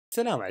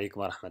السلام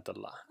عليكم ورحمة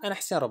الله. أنا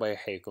حسين ربيع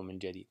يحييكم من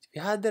جديد. في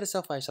هذا الدرس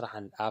سوف أشرح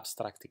عن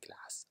Abstract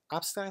Class.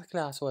 Abstract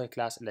Class هو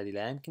الكلاس الذي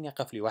لا يمكن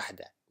يقف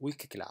لوحده.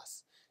 Weak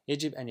Class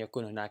يجب أن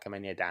يكون هناك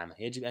من يدعمه،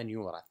 يجب أن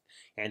يورث.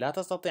 يعني لا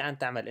تستطيع أن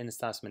تعمل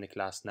إنستانس من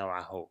كلاس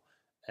نوعه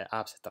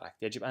Abstract،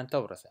 يجب أن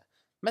تورثه.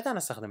 متى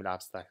نستخدم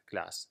الابستراكت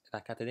كلاس؟ إذا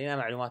كانت لدينا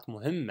معلومات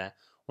مهمة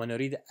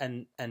ونريد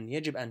أن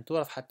يجب أن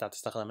تورث حتى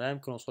تستخدم، لا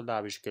يمكن الوصول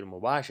لها بشكل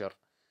مباشر،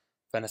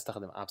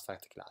 فنستخدم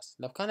abstract class.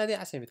 لو كان لدي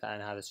على سبيل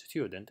المثال هذا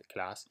student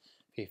class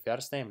فيه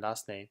first name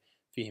last name،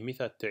 فيه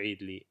method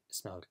تعيد لي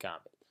اسمه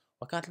الكامل،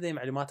 وكانت لدي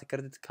معلومات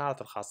الكريدت كارد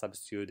الخاصة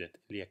بالستودنت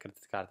اللي هي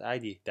كريدت كارد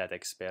ID data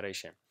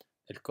expiration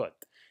الكود.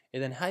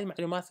 إذا هاي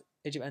المعلومات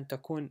يجب أن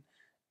تكون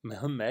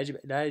مهمة،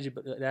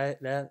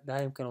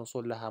 لا يمكن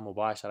الوصول لها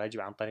مباشرة، يجب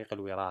عن طريق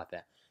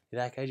الوراثة.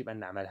 لذلك يجب أن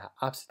نعملها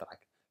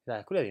abstract.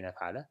 لذلك كل الذي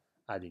نفعله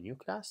add new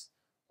class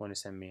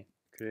ونسميه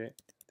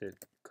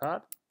credit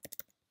card،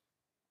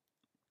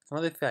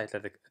 ونضيف فيها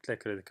ثلاث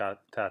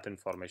كارت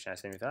انفورميشن على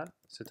سبيل المثال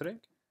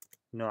string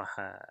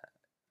نوعها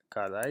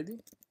كارد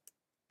ايدي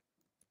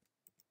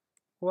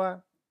و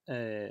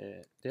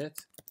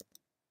date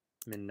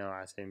من نوع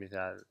على سبيل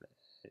المثال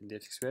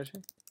date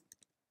expiration،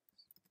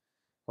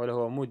 ولا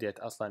هو مو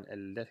date أصلا.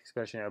 ال date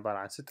expiration عبارة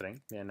عن string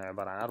لأنه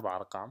عبارة عن 4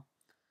 أرقام،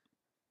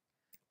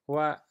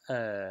 و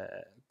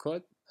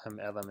كود هم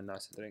أيضا من نوع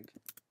string.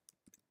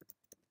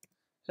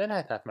 لأن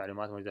هاي 3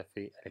 معلومات موجودة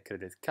في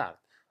الكريدت كارد.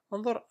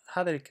 انظر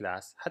هذا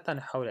الكلاس حتى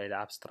نحوله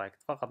إلى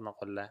abstract فقط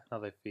نقول له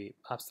نضيف فيه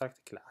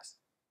abstract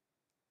class.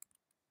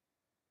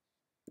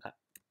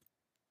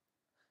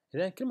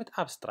 إذا كلمة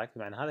abstract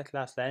معنى هذا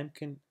الكلاس لا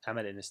يمكن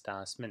عمل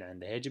انستانس من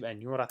عنده، يجب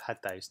أن يورث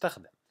حتى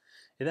يستخدم.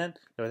 إذا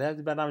لو ذهبت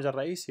البرنامج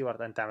الرئيسي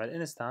وردت أن تعمل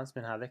انستانس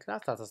من هذا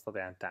الكلاس لا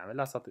تستطيع أن تعمل،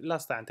 لا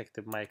تستطيع أن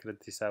تكتب ماي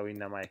كريدت يساوي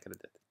لنا ماي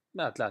كريدت،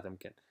 لا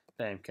تمكن،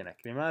 لا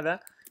يمكنك. لماذا؟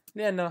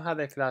 لأنه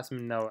هذا الكلاس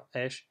من نوع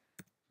إيش؟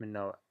 من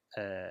نوع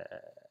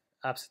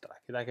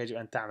abstract. لذلك يجب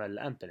أن تعمل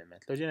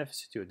implement. لو جينا في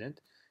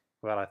student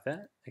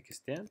ورثة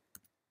extend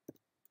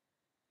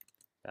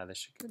بهذا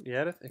الشكل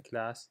يرث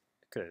كلاس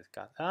كريدت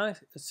كارد. الآن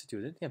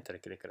الستودنت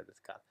يمتلك الكريدت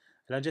كارد.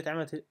 لو جيت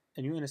عملت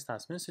نيو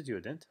انستانس من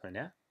ستودنت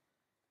هنا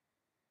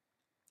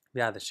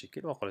بهذا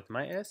الشكل وقلت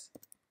ماي اس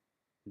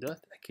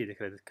دوت، أكيد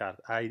كريدت كارد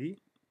ID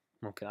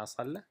ممكن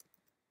أصل له،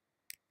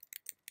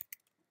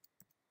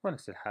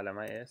 ونفس الحالة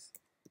ماي اس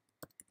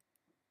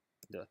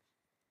دوت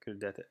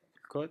كريدت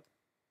الكود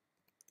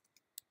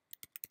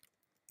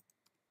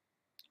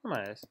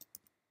وماي اس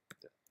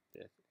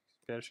دوت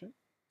اكسبيرشن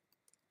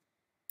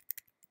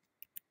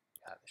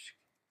بهذا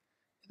الشكل.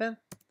 إذا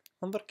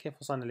انظر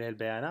كيف وصلنا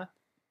لهالبيانات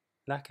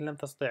لكن لم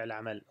تستطيع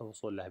العمل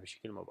الوصول لها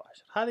بشكل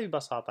مباشر. هذه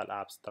ببساطة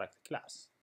الابستراكت كلاس.